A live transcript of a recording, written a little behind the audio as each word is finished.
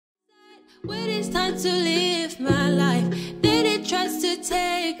When it's time to live my life, then it tries to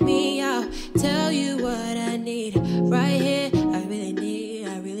take me out. Tell you what I need right here. I really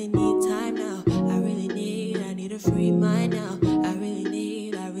need time now. I need a free mind now. I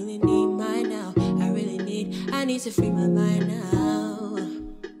really need mine now. I need to free my mind now.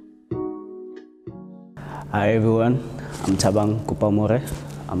 Hi everyone, I'm Thabang.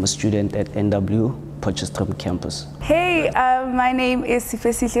 I'm a student at NW Potchefstroom campus. Hey, my name is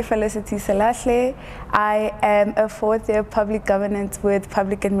Sipesihles. I am a fourth-year public governance with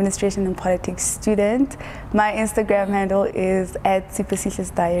public administration and politics student. My Instagram handle is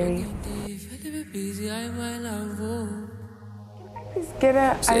 @Sipesihles Diary. Please get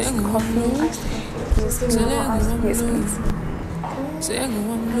an iced coffee. Yes, please.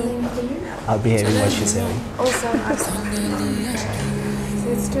 I'll be having what she's having. Also, iced coffee. So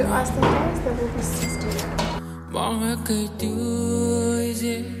it's 2 iced coffees, that will be 60.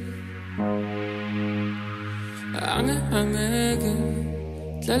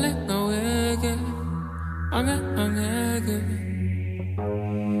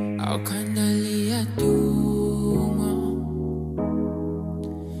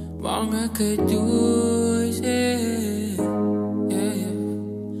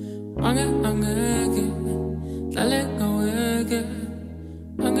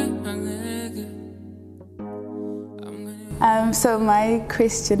 So my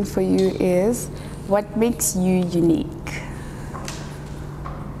question for you is, what makes you unique?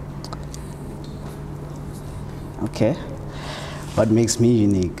 Okay, what makes me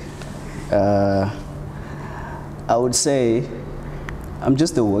unique? I would say I'm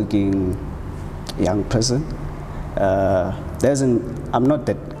just a working young person. I'm not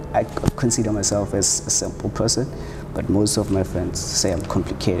that I consider myself as a simple person, but most of my friends say I'm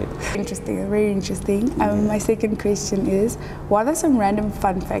complicated. Interesting, very interesting. My second question is, what are some random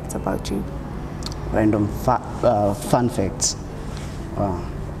fun facts about you? Random fun facts? Wow.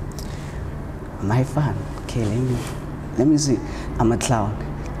 Am I fun? Okay, let me see. I'm a clown.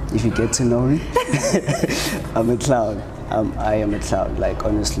 If you get to know me, I'm a clown. I am a clown, like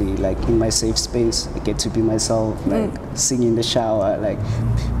honestly, like in my safe space, I get to be myself, like sing in the shower, like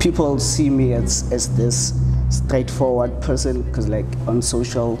people see me as this straightforward person, because like on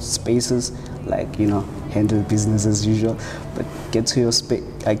social spaces, like, you know, handle business as usual, but get to your space,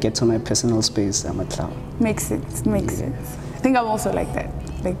 I get to my personal space, I'm a clown. Makes sense, makes sense. I think I'm also like that,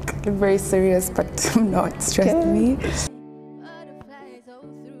 like very serious, but I'm not, trust me.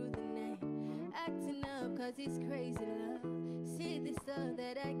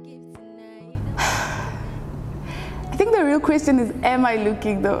 I think the real question is, am I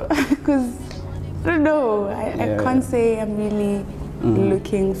looking though? Because I don't know, I can't say I'm really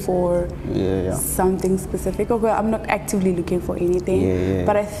looking for something specific. Okay, I'm not actively looking for anything,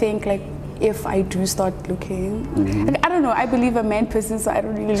 but I think like if I do start looking, like, I don't know, I believe a man person, so I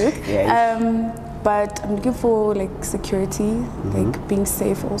don't really look. But I'm looking for like security, like being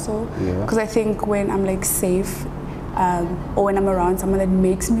safe also. Because I think when I'm like safe, or when I'm around someone that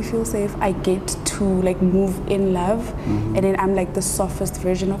makes me feel safe, I get to like move in love, and then I'm like the softest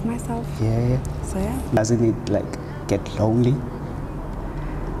version of myself. So yeah. Doesn't it like get lonely?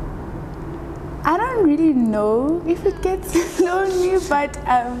 I don't really know if it gets lonely, but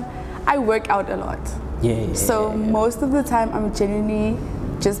I work out a lot. So most of the time I'm genuinely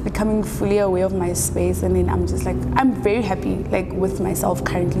just becoming fully aware of my space, and then I'm just like, I'm very happy like with myself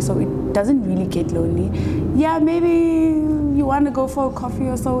currently, so it doesn't really get lonely. Yeah, maybe you want to go for a coffee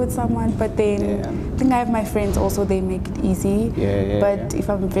or so with someone, but then I think I have my friends also, they make it easy. But if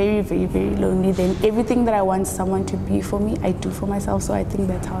I'm very, very, very lonely, then everything that I want someone to be for me, I do for myself, so I think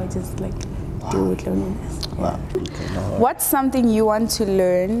that's how I just like deal with loneliness. What's something you want to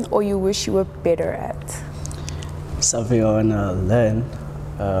learn or you wish you were better at? Something I want to learn?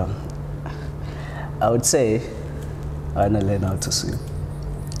 I would say I want to learn how to swim.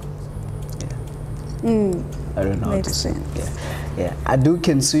 I don't know how to swim. I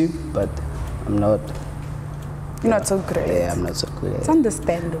can swim, but I'm not. You're not so good at it. I'm not so good at it. It's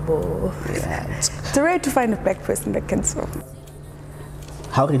understandable. It's rare to find a black person that can swim.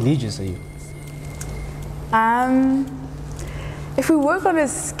 How religious are you? If we work on a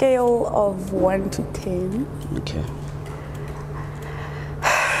scale of 1 to 10. Okay.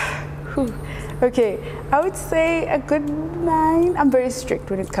 Okay, I would say a good 9. I'm very strict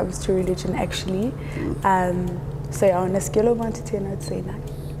when it comes to religion, actually. So yeah, on a scale of 1 to 10, I'd say 9.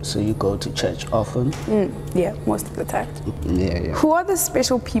 So you go to church often? Yeah, most of the time. Yeah. Who are the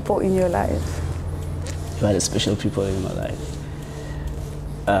special people in your life? Who are the special people in my life?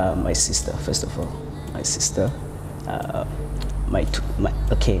 My sister, first of all. My sister. my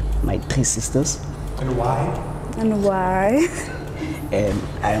 3 sisters. And why? And why? And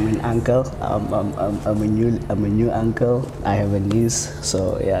I am an uncle. I'm a new uncle. I have a niece.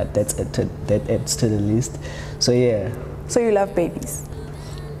 So yeah, that adds to the list. So yeah. So you love babies?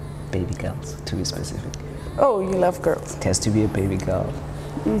 Baby girls, to be specific. Oh, you love girls. It has to be a baby girl.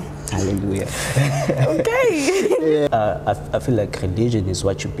 Hallelujah. Okay. I feel like religion is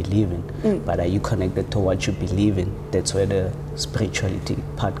what you believe in, but are you connected to what you believe in? That's where the spirituality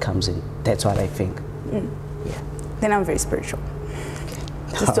part comes in. That's what I think. Yeah. Then I'm very spiritual.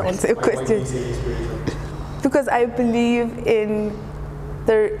 Okay. Just to answer your question. Why do you say you're spiritual? Because I believe in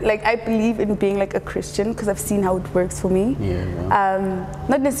I believe in being like a Christian because I've seen how it works for me.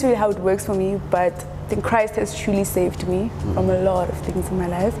 Not necessarily how it works for me, but I think Christ has truly saved me from a lot of things in my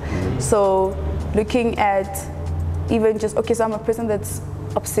life. So looking at even just, okay, so I'm a person that's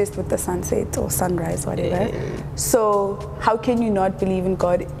obsessed with the sunset or sunrise, whatever. So how can you not believe in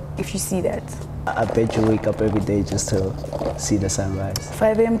God if you see that? I bet you wake up every day just to see the sunrise.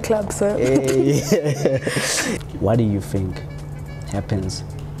 5 a.m. club, sir. What do you think happens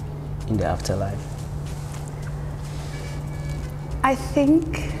in the afterlife? I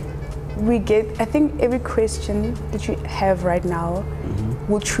think every question that you have right now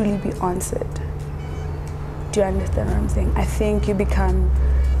will truly be answered. Do you understand what I'm saying? I think you become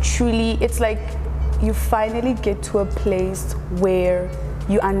truly, it's like you finally get to a place where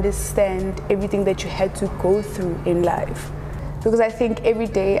you understand everything that you had to go through in life. Because I think every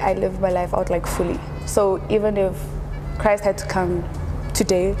day I live my life out like fully. So even if Christ had to come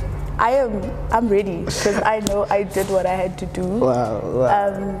today, I'm ready because I know I did what I had to do.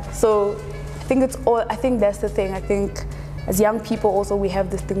 Wow. So I think that's the thing. I think as young people also we have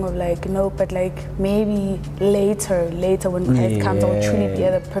this thing of like, no, but like maybe later when Christ comes, I'll truly be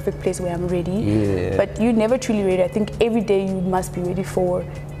at the perfect place where I'm ready. But you're never truly ready. I think every day you must be ready for,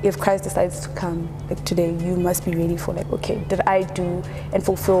 if Christ decides to come, like today, you must be ready for like, okay, did I do and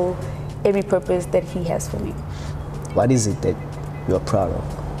fulfill every purpose that He has for me? What is it that you're proud of?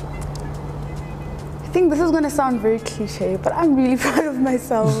 I think this is going to sound very cliche, but I'm really proud of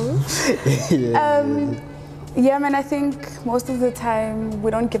myself. Yeah, man, I think most of the time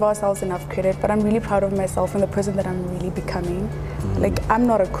we don't give ourselves enough credit, but I'm really proud of myself and the person that I'm really becoming. Like, I'm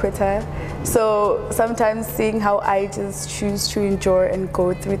not a quitter. So sometimes seeing how I just choose to endure and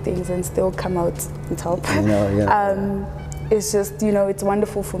go through things and still come out on top. It's just, it's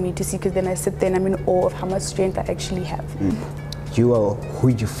wonderful for me to see, because then I sit there and I'm in awe of how much strength I actually have. You are who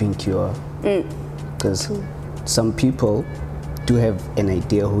you think you are. Because some people do have an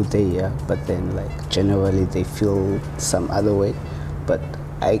idea who they are, but then like generally they feel some other way. But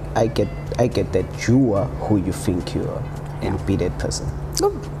I get that you are who you think you are, and be that person.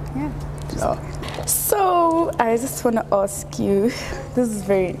 So I just want to ask you, this is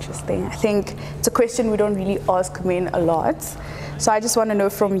very interesting. I think it's a question we don't really ask men a lot. So I just want to know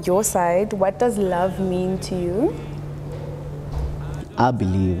from your side, what does love mean to you? I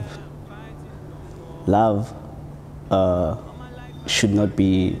believe love should not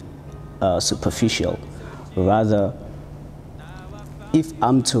be superficial. Rather, if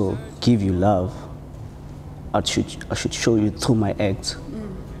I'm to give you love, I should show you through my acts.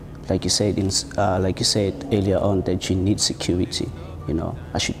 Like you said earlier on, that you need security.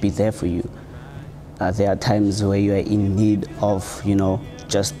 I should be there for you. There are times where you are in need of,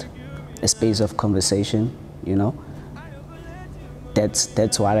 just a space of conversation.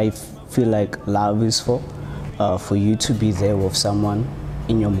 That's what I feel like love is for you to be there with someone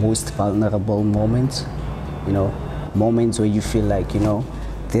in your most vulnerable moments. Moments where you feel like,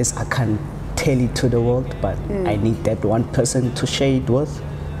 this I can't tell it to the world, but I need that one person to share it with.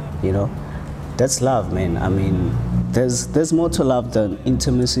 That's love, man. I mean, there's more to love than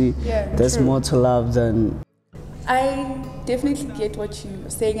intimacy. There's more to love than... I definitely get what you're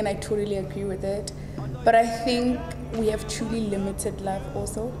saying, and I totally agree with it. But I think we have truly limited love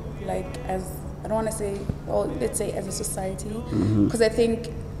also, like as, I don't want to say, well, let's say as a society. Because I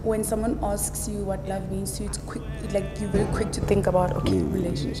think when someone asks you what love means to you, it's quick, like you're very quick to think about, okay,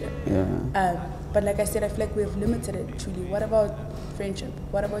 relationship. But like I said, I feel like we have limited it truly. What about friendship?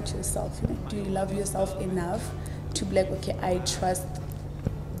 What about yourself? Do you love yourself enough to be like, okay, I trust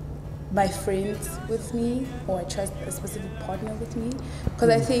my friends with me, or I trust a specific partner with me? Because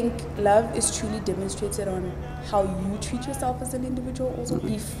I think love is truly demonstrated on how you treat yourself as an individual also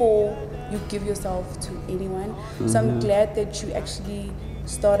before you give yourself to anyone. So I'm glad that you actually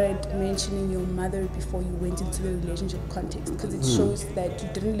started mentioning your mother before you went into the relationship context, because it shows that you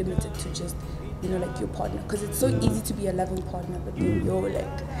didn't limit it to just you know, like your partner, because it's so easy to be a loving partner, but then you're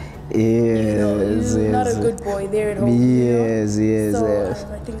like, yes, you're not a yes. good boy there at home. Yes, yes, So yes.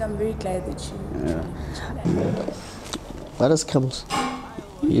 I think I'm very glad that you. What are Scrabbles?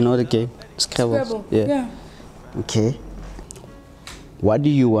 You know the game? Scrabbles. Scrabble. Yeah. Yeah. Okay. What do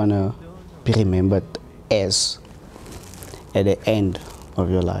you wanna be remembered as at the end of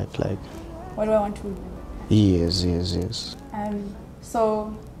your life? Like. What do I want to remember? Yes, yes, yes.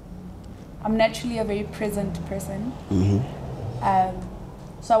 So I'm naturally a very present person.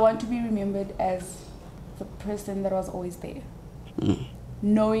 So I want to be remembered as the person that was always there.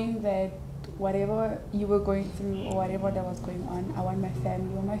 Knowing that whatever you were going through or whatever that was going on, I want my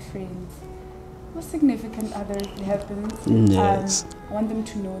family or my friends or significant others, it happens. Yes. I want them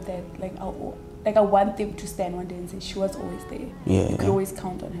to know that, I want them to stand one day and say she was always there. You could always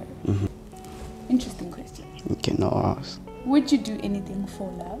count on her. Interesting question. Okay, no ask. Would you do anything for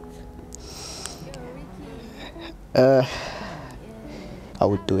love? I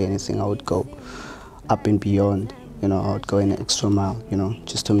would do anything. I would go up and beyond. You know, I would go an extra mile, you know,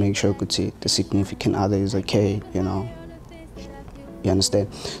 just to make sure I could see the significant other is okay, you know. You understand?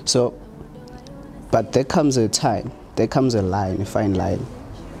 So, but there comes a time, there comes a fine line,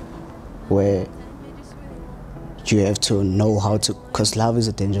 where you have to know how to, because love is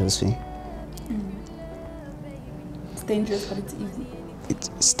a dangerous thing. It's dangerous, but it's easy.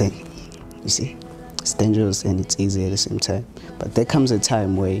 You see, it's dangerous and it's easy at the same time. But there comes a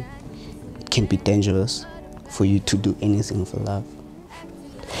time where it can be dangerous for you to do anything for love.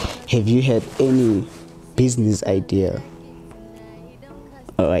 Have you had any business idea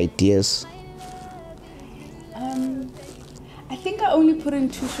or ideas? I think I only put in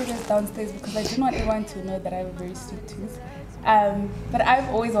 2 sugars downstairs because I do not want everyone to know that I have a very sweet tooth. But I've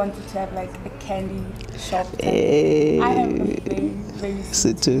always wanted to have like a candy shop. I have a very, very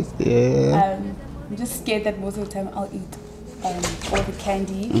sweet tooth. Yeah. I'm just scared that most of the time I'll eat all the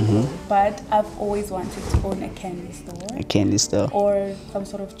candy. But I've always wanted to own a candy store. A candy store. Or some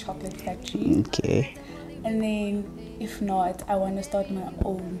sort of chocolate factory. Okay. And then, if not, I want to start my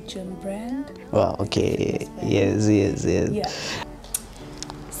own gym brand. Wow, okay. Yes. Yeah.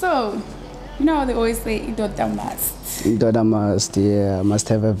 So, you know how they always say, Idota must. Idota must, yeah. Must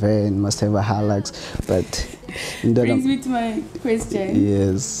have a van, must have a Hilux. But brings me to my question.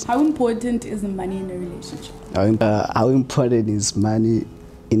 Yes. How important is money in a relationship? How important is money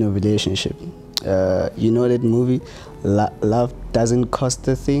in a relationship? You know that movie, Love Doesn't Cost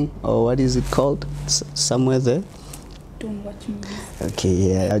a Thing, or what is it called? Somewhere there? Don't watch movies. Okay,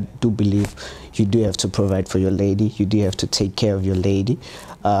 yeah, I do believe you do have to provide for your lady. You do have to take care of your lady.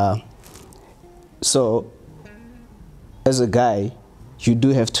 So, as a guy, you do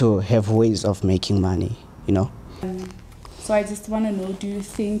have to have ways of making money, you know? So I just want to know, do you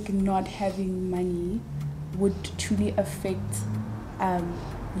think not having money would truly affect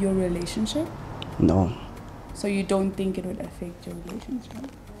your relationship? No. So you don't think it would affect your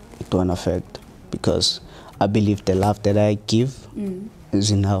relationship? It won't affect, because I believe the love that I give is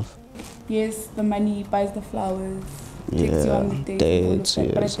enough. Yes, the money buys the flowers, takes you on the dates, all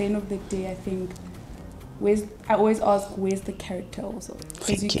of that. But at the end of the day, I think, I always ask, where's the character also?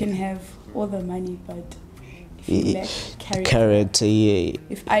 Because you can have all the money, but if you lack character,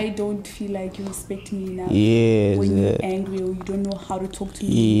 if I don't feel like you respect me enough, when you're angry or you don't know how to talk to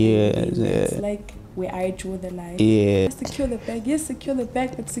me, it's like where I draw the line. Secure the bag, yes, secure the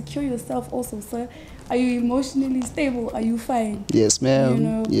bag, but secure yourself also, sir. Are you emotionally stable? Are you fine? Yes, ma'am. You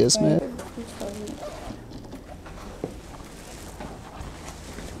know, yes, ma'am.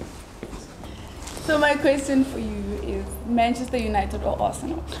 So my question for you is Manchester United or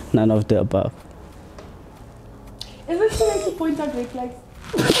Arsenal? None of the above. Is it too late to point out red flags?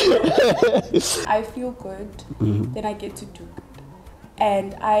 I feel good, then I get to do good.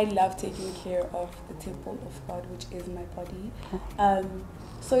 And I love taking care of the temple of God, which is my body.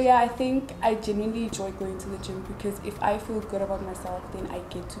 So yeah, I think I genuinely enjoy going to the gym because if I feel good about myself, then I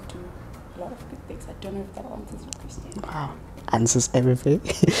get to do a lot of good things. I don't know if that answers your question. Wow, answers everything.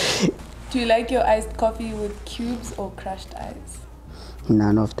 Do you like your iced coffee with cubes or crushed ice?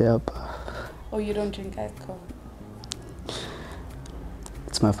 None of the above. Or you don't drink iced coffee?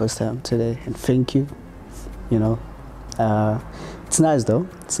 It's my first time today, and thank you. You know, it's nice though.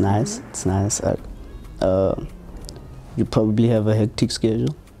 It's nice. It's nice. You probably have a hectic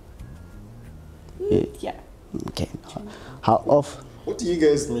schedule. Yeah. Okay. How often? What do you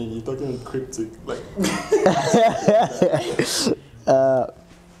guys mean? You're talking cryptic, like.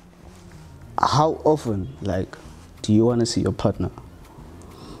 How often, like, do you want to see your partner?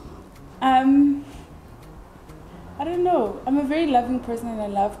 I don't know. I'm a very loving person and I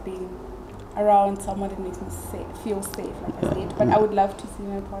love being around someone that makes me feel safe, like I said. But I would love to see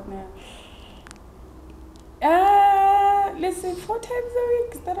my partner. Let's say 4 times a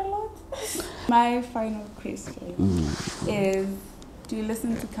week. Is that a lot? My final question is: do you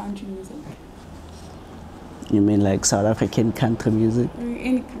listen to country music? You mean like South African country music?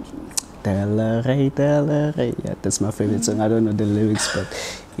 Any country music. Yeah, that's my favorite song. I don't know the lyrics, but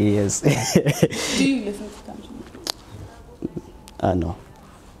yes. Do you listen to country music? No.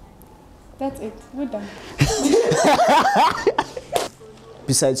 That's it. We're done.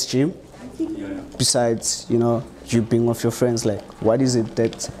 Besides gym, besides, you know, you being with your friends, like, what is it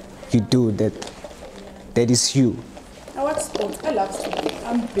that you do that is you? I watch sports. I love sports.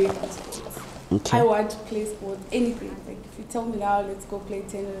 I'm big on sports. Okay. I want to play sports, anything. Like, if you tell me now, let's go play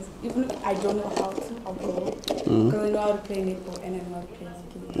tennis, even if I don't know how to, I'll go. Because I know how to play netball and I know how to play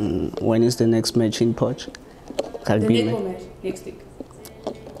hockey. When is the next match in Poch? The netball match, next week.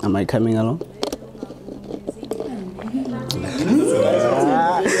 Am I coming along?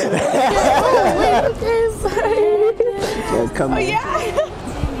 Come on.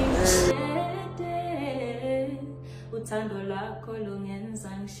 Uthando lakho lungenza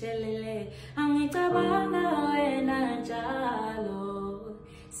ngishelele angicabanga wena njalo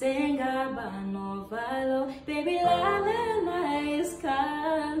sengaba novalo baby lalela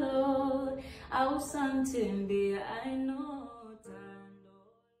isikhalo awusanthembi I know